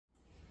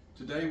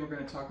Today we're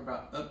going to talk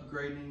about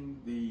upgrading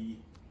the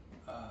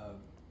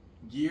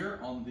gear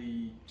on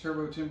the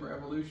Turbo Timber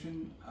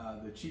Evolution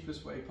the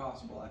cheapest way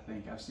possible, I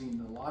think. I've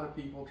seen a lot of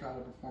people try to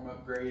perform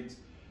upgrades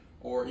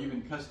or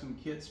even custom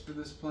kits for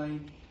this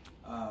plane,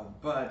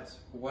 but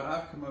what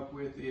I've come up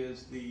with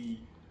is the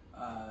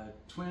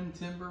Twin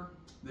Timber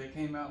that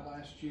came out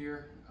last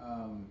year.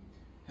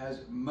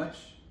 Has much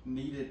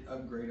needed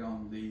upgrade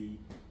on the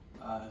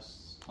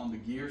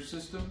gear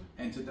system,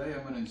 and today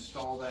I'm going to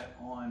install that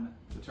on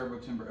the Turbo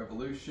Timber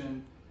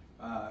Evolution.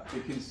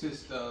 It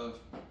consists of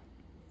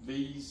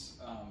these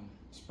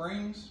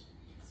springs,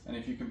 and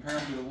if you compare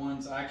them to the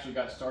ones I actually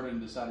got started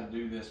and decided to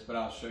do this, but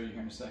I'll show you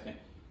here in a second.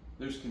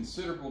 There's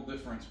considerable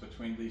difference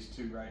between these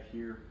two right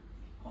here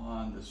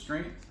on the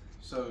strength.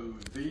 So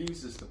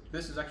this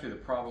is actually the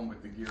problem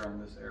with the gear on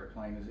this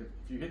airplane, is if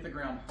you hit the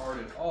ground hard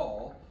at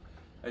all,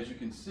 as you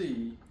can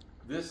see,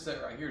 this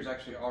set right here is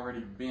actually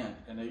already bent,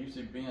 and they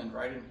usually bend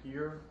right in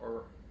here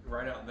or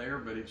right out there,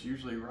 but it's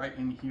usually right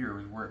in here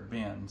is where it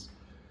bends,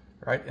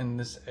 right in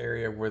this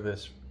area where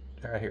this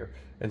right here.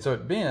 And so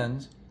it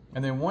bends,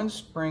 and then one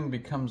spring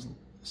becomes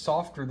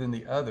softer than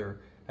the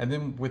other, and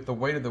then with the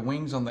weight of the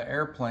wings on the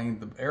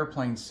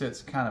airplane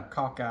sits kind of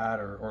cockeyed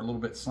or a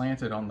little bit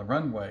slanted on the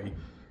runway,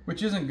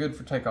 which isn't good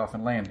for takeoff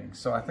and landing.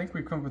 So I think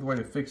we've come up with a way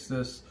to fix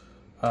this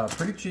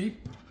pretty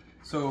cheap.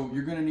 So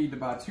you're going to need to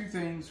buy two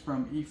things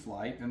from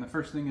E-Flight, and the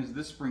first thing is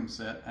this spring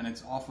set, and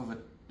it's off of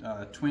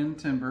a Twin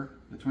Timber,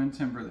 the Twin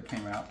Timber that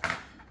came out,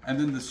 and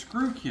then the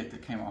screw kit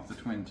that came off the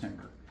Twin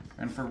Timber.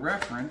 And for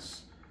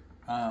reference,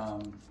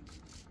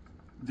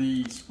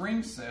 the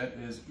spring set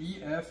is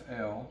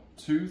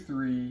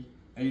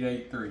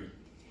EFL23883.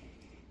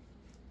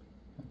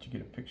 Did you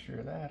get a picture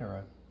of that,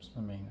 or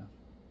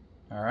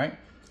all right.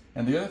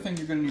 And the other thing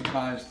you're going to need to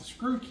buy is the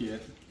screw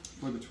kit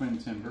for the Twin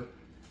Timber,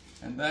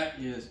 and that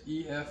is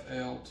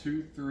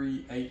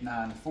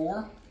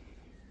EFL23894.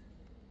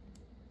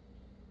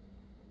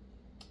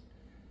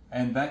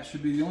 And that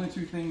should be the only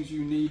two things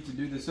you need to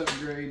do this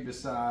upgrade,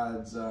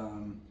 besides a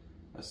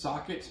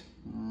socket.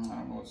 I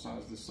don't know what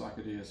size this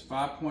socket is,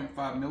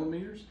 5.5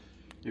 millimeters.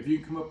 If you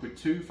can come up with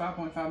two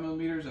 5.5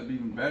 millimeters, that'd be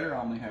even better.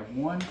 I only have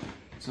one,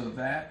 so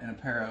that and a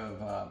pair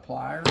of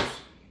pliers,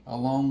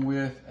 along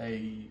with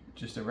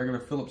just a regular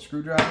Phillips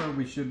screwdriver,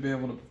 we should be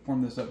able to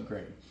perform this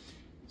upgrade.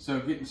 So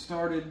getting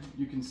started,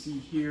 you can see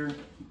here,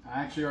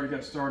 I actually already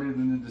got started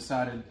and then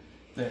decided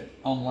that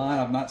online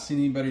I've not seen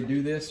anybody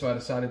do this, so I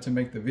decided to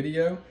make the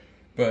video.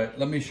 But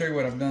let me show you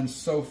what I've done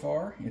so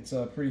far. It's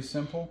pretty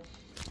simple.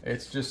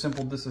 It's just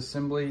simple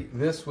disassembly.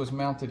 This was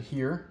mounted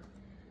here,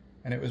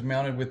 and it was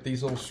mounted with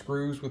these little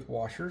screws with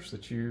washers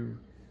that you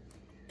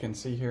can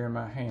see here in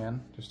my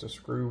hand, just a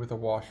screw with a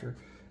washer.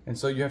 And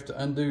so you have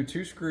to undo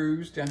two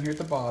screws down here at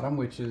the bottom,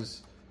 which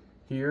is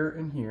here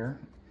and here.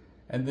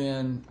 And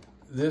then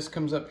this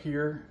comes up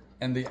here,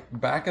 and the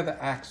back of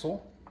the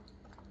axle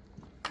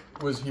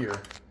was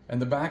here. And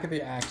the back of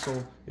the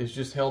axle is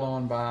just held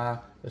on by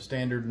a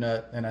standard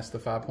nut, and that's the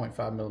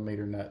 5.5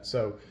 millimeter nut.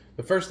 So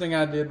the first thing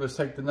I did was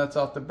take the nuts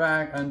off the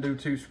back, undo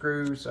two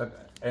screws, and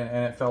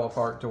it fell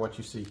apart to what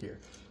you see here.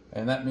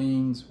 And that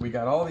means we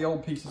got all the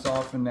old pieces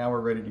off, and now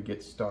we're ready to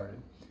get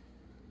started.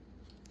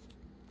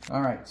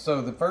 All right,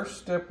 so the first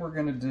step we're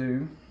gonna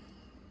do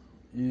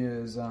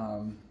is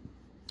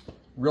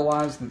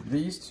realize that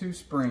these two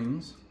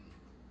springs,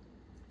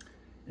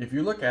 if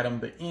you look at them,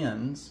 the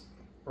ends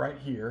right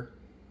here,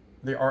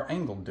 they are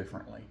angled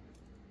differently.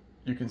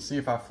 You can see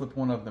if I flip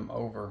one of them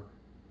over,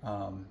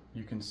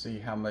 you can see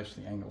how much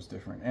the angle's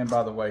different. And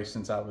by the way,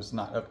 since I was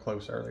not up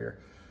close earlier,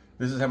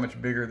 this is how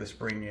much bigger the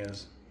spring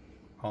is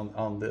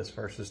on this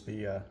versus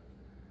the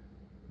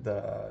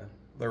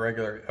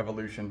regular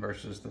Evolution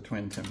versus the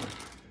Twin Timber.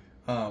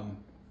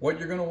 What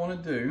you're going to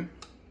want to do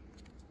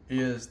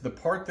is the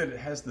part that it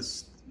has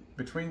this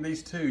between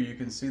these two, you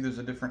can see there's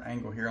a different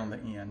angle here on the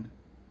end.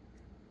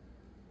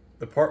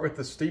 The part with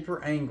the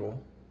steeper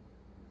angle,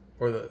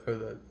 or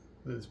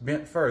that's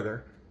bent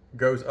further,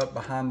 goes up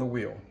behind the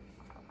wheel,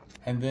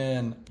 and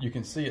then you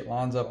can see it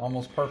lines up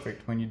almost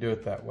perfect when you do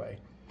it that way.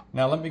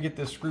 Now let me get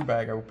this screw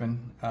bag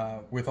open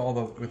with all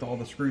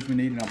the screws we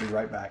need, and I'll be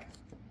right back.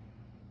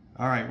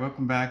 All right,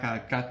 welcome back.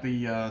 I got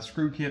the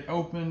screw kit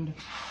opened.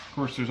 Of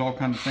course, there's all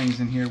kinds of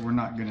things in here we're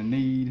not going to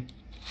need,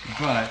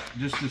 but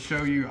just to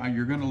show you,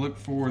 you're going to look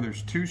for,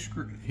 there's two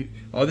screws.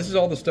 Oh, this is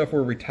all the stuff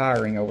we're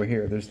retiring over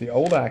here. There's the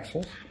old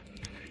axles,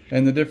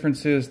 and the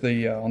difference is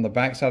on the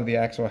back side of the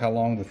axle how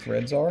long the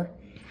threads are.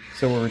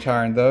 So we're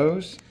retiring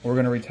those. We're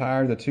going to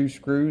retire the two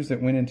screws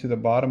that went into the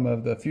bottom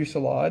of the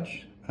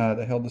fuselage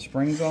that held the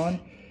springs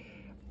on.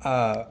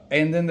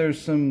 And then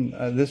there's some,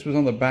 this was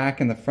on the back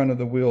and the front of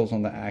the wheels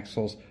on the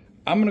axles.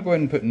 I'm going to go ahead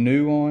and put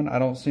new on. I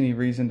don't see any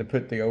reason to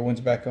put the old ones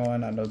back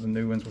on. I know the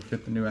new ones will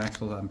fit the new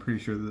axles. I'm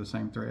pretty sure they're the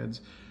same threads.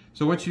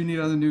 So what you need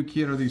on the new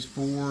kit are these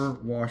 4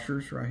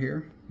 washers right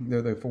here.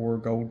 They're the 4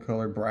 gold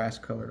colored, brass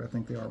colored, I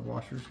think they are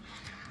washers.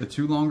 The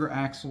 2 longer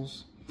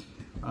axles.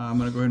 I'm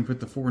going to go ahead and put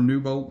the 4 new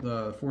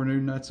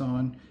nuts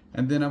on.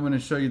 And then I'm going to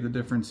show you the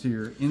difference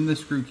here. In the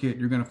screw kit,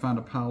 you're going to find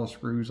a pile of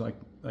screws like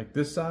like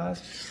this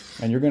size,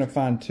 and you're going to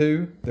find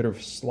two that are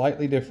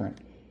slightly different,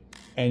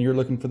 and you're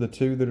looking for the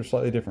two that are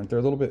slightly different. They're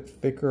a little bit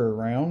thicker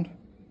around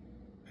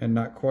and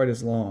not quite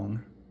as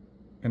long,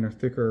 and they're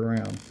thicker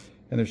around.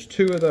 And there's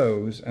two of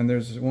those, and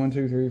there's 1,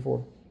 2, 3,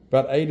 4,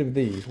 about 8 of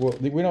these. Well,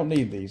 we don't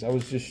need these. I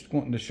was just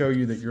wanting to show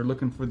you that you're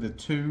looking for the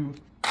two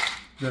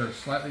that are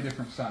slightly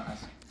different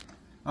size.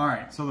 All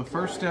right, so the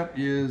first step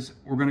is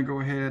we're going to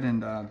go ahead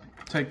and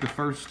take the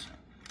first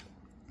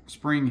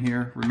spring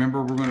here.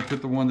 Remember, we're going to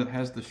put the one that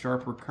has the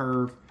sharper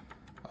curve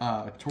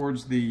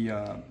towards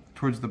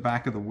the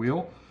back of the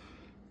wheel.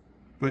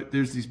 But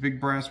there's these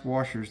big brass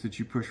washers that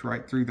you push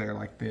right through there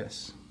like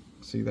this.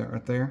 See that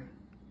right there?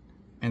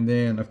 And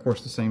then, of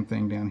course, the same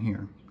thing down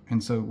here.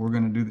 And so we're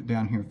going to do it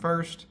down here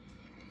first.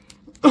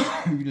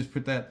 You just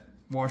put that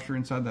washer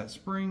inside that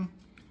spring,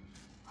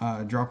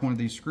 drop one of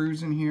these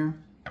screws in here,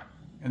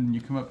 and then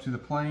you come up to the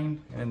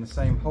plane, and in the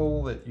same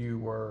hole that you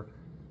were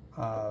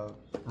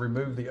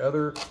remove the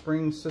other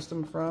spring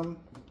system from,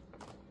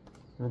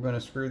 we're going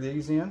to screw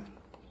these in.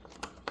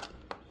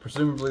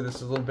 Presumably this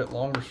is a little bit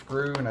longer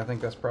screw, and I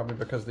think that's probably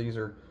because these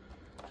are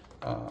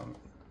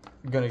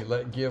going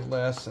to give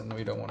less, and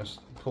we don't want to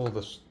pull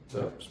the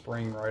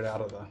spring right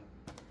out of the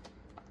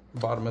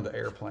bottom of the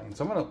airplane.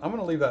 So I'm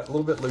gonna leave that a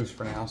little bit loose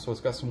for now, so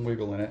it's got some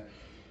wiggle in it,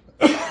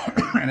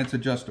 and it's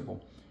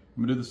adjustable.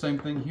 I'm gonna do the same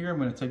thing here. I'm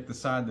gonna take the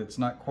side that's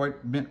not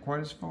quite bent quite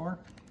as far.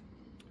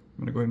 I'm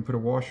gonna go ahead and put a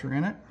washer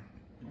in it.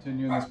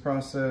 Continuing this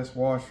process,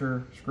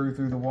 washer, screw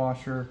through the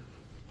washer.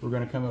 We're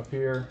gonna come up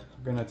here,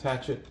 we're gonna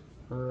attach it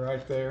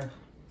right there.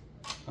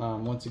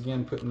 Once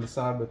again, putting the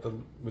side with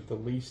the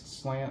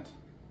least slant.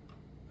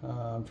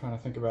 I'm trying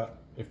to think about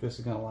if this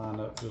is gonna line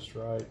up just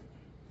right.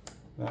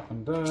 That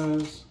one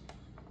does.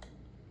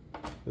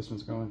 This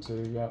one's going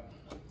to, yep.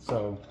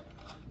 So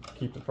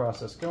keep the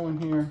process going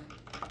here.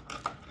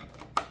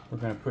 We're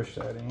going to push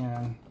that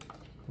in.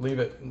 Leave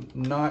it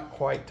not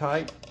quite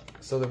tight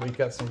so that we've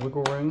got some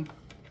wiggle room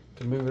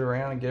to move it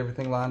around and get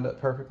everything lined up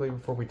perfectly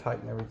before we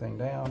tighten everything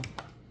down.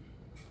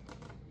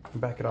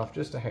 And back it off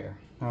just a hair.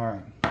 All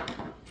right.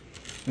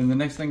 And the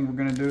next thing we're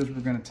going to do is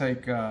we're going to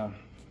take, I'm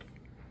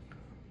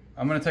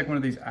going to take one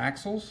of these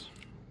axles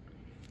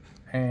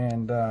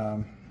and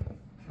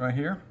right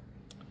here.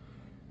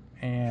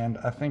 And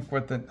I think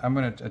what I'm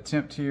going to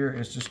attempt here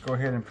is just go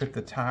ahead and put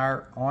the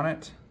tire on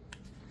it.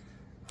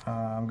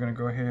 I'm going to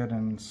go ahead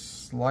and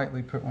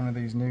slightly put one of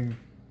these new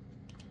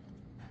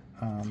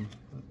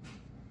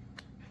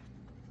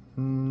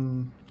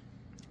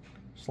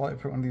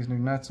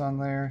nuts on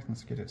there.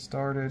 Let's get it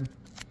started.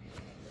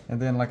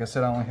 And then, like I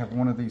said, I only have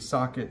one of these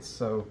sockets,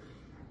 so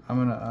I'm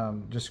going to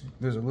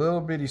there's a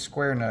little bitty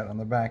square nut on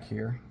the back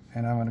here,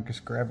 and I'm going to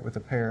just grab it with a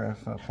pair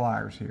of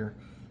pliers here.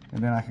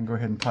 And then I can go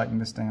ahead and tighten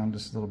this down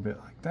just a little bit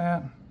like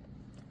that.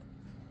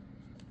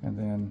 And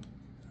then,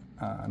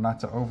 not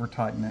to over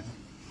tighten it.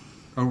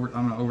 I'm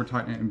gonna over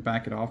tighten it and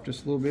back it off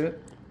just a little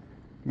bit.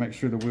 Make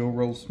sure the wheel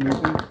rolls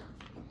smoothly.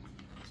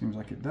 Seems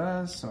like it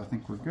does, so I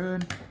think we're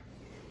good.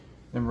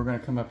 Then we're gonna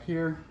come up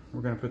here.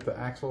 We're gonna put the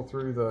axle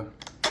through the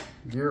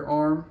gear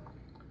arm.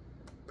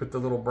 Put the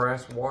little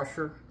brass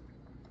washer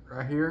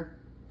right here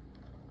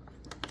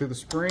through the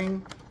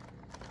spring.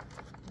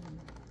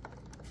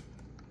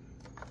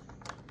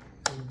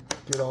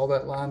 Get all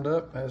that lined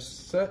up as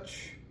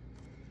such.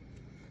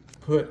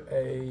 Put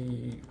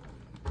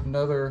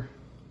another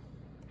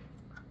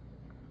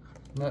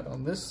nut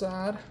on this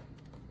side.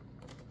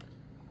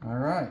 All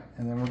right,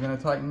 and then we're going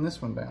to tighten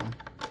this one down.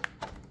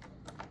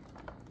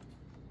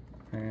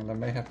 And I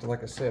may have to,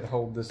 like I said,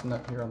 hold this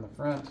nut here on the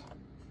front.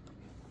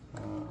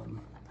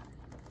 I'm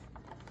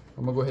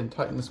going to go ahead and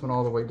tighten this one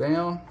all the way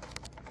down.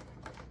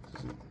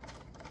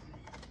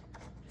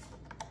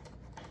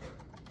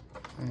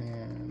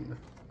 And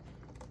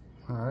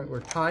all right, we're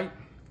tight.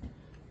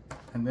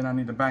 And then I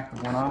need to back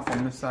the one off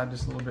on this side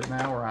just a little bit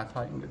now where I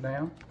tightened it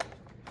down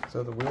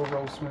so the wheel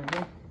rolls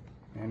smoothly,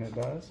 and it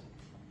does.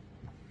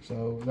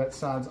 So that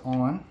side's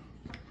on.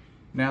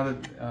 Now that,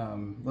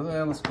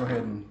 let's go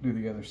ahead and do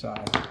the other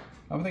side.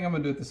 I think I'm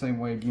gonna do it the same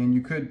way again. You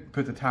could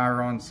put the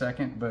tire on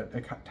second, but a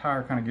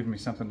tire kind of gives me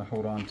something to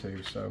hold on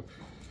to. So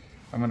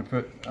I'm gonna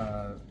put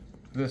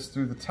this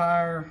through the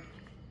tire,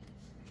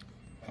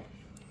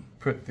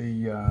 put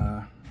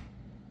the,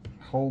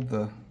 hold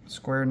the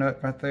square nut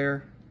right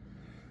there.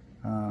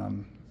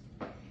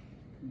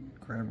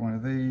 Grab one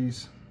of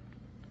these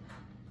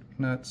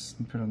nuts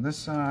and put on this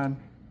side,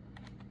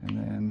 and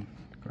then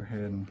go ahead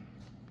and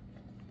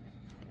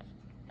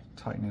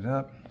tighten it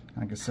up.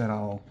 Like I said,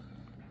 I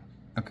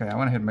went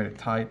ahead and made it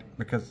tight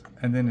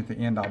and then at the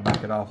end I'll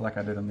back it off like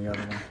I did on the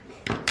other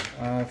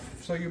one.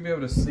 So you'll be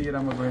able to see it.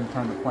 I'm gonna go ahead and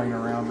turn the plane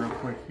around real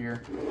quick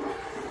here.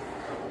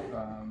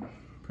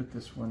 Put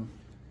this one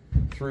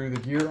through the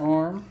gear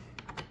arm.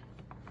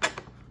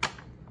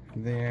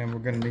 And then we're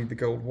going to need the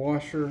gold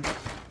washer.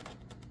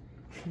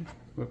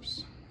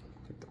 Whoops,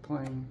 hit the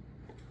plane.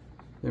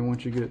 Then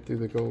once you get it through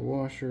the gold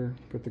washer,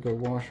 put the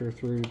gold washer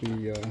through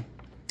the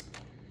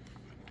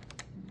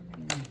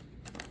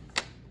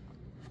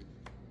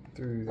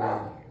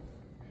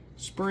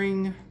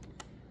spring.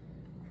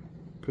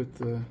 put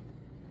the,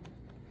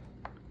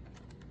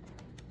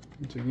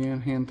 once again,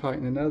 hand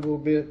tighten it a little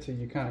bit till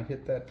you kind of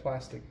hit that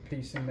plastic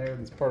piece in there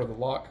that's part of the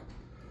lock.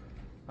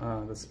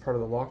 That's part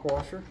of the lock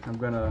washer. I'm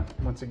gonna,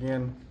 once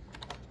again,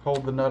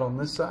 hold the nut on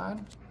this side,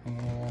 and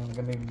I'm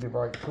gonna need the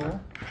right tool.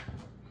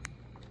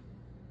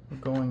 We're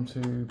going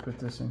to put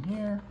this in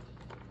here.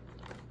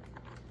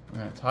 We're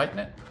gonna tighten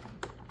it.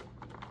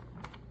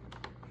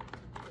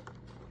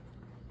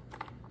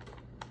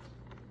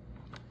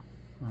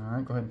 All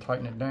right, go ahead and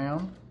tighten it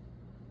down.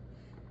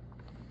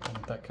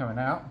 Get that coming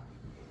out.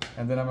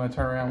 And then I'm going to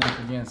turn around once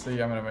again.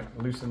 See, I'm going to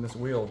loosen this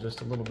wheel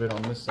just a little bit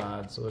on this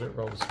side so that it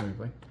rolls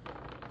smoothly.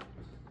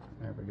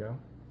 There we go.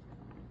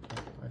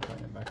 I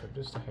tighten it back up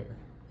just a hair.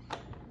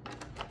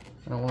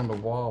 I don't want them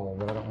to wobble,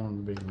 but I don't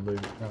want them to be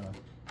loose.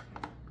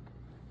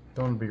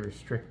 Don't want to be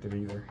restricted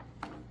either.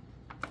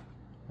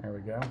 There we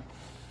go.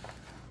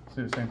 Let's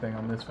do the same thing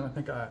on this one. I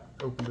think I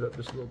opened it up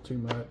just a little too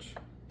much.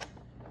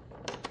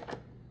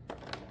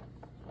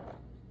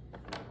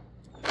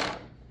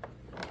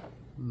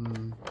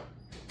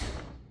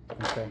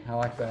 Okay, I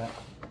like that.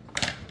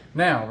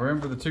 Now,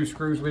 remember the two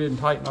screws we didn't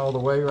tighten all the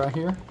way right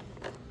here?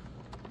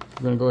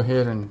 We're going to go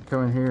ahead and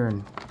go in here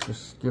and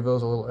just give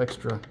those a little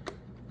extra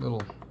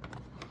little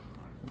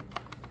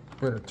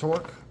bit of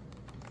torque.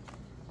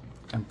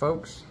 And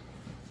folks,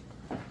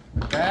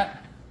 with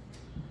that,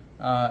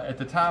 at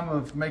the time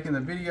of making the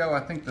video, I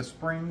think the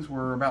springs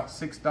were about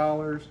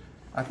 $6.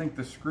 I think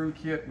the screw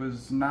kit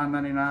was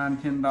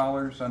 $9.99,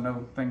 $10. I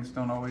know things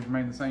don't always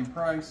remain the same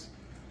price.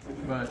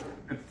 But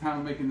at the time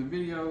of making the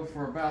video,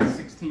 for about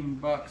 16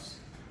 bucks,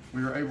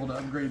 we were able to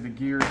upgrade the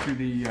gear to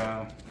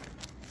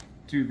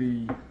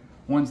the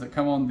ones that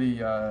come on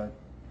the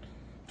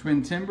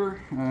twin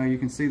timber. You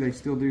can see they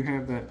still do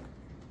have that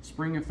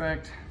spring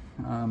effect.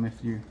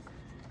 If you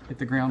hit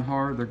the ground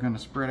hard, they're going to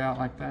spread out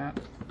like that.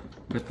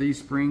 But these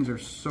springs are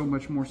so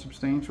much more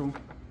substantial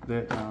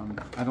that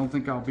I don't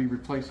think I'll be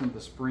replacing the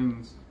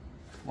springs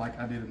like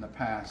I did in the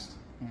past.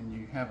 And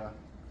you have a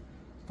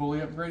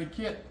fully upgraded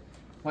kit.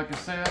 Like I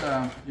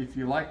said, if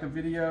you like the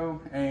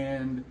video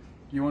and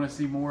you want to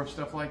see more of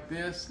stuff like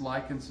this,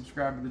 like and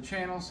subscribe to the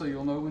channel so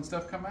you'll know when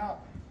stuff come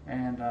out.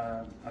 And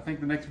I think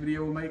the next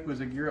video we'll make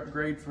was a gear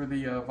upgrade for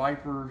the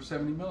Viper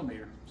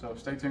 70mm. So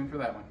stay tuned for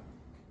that one.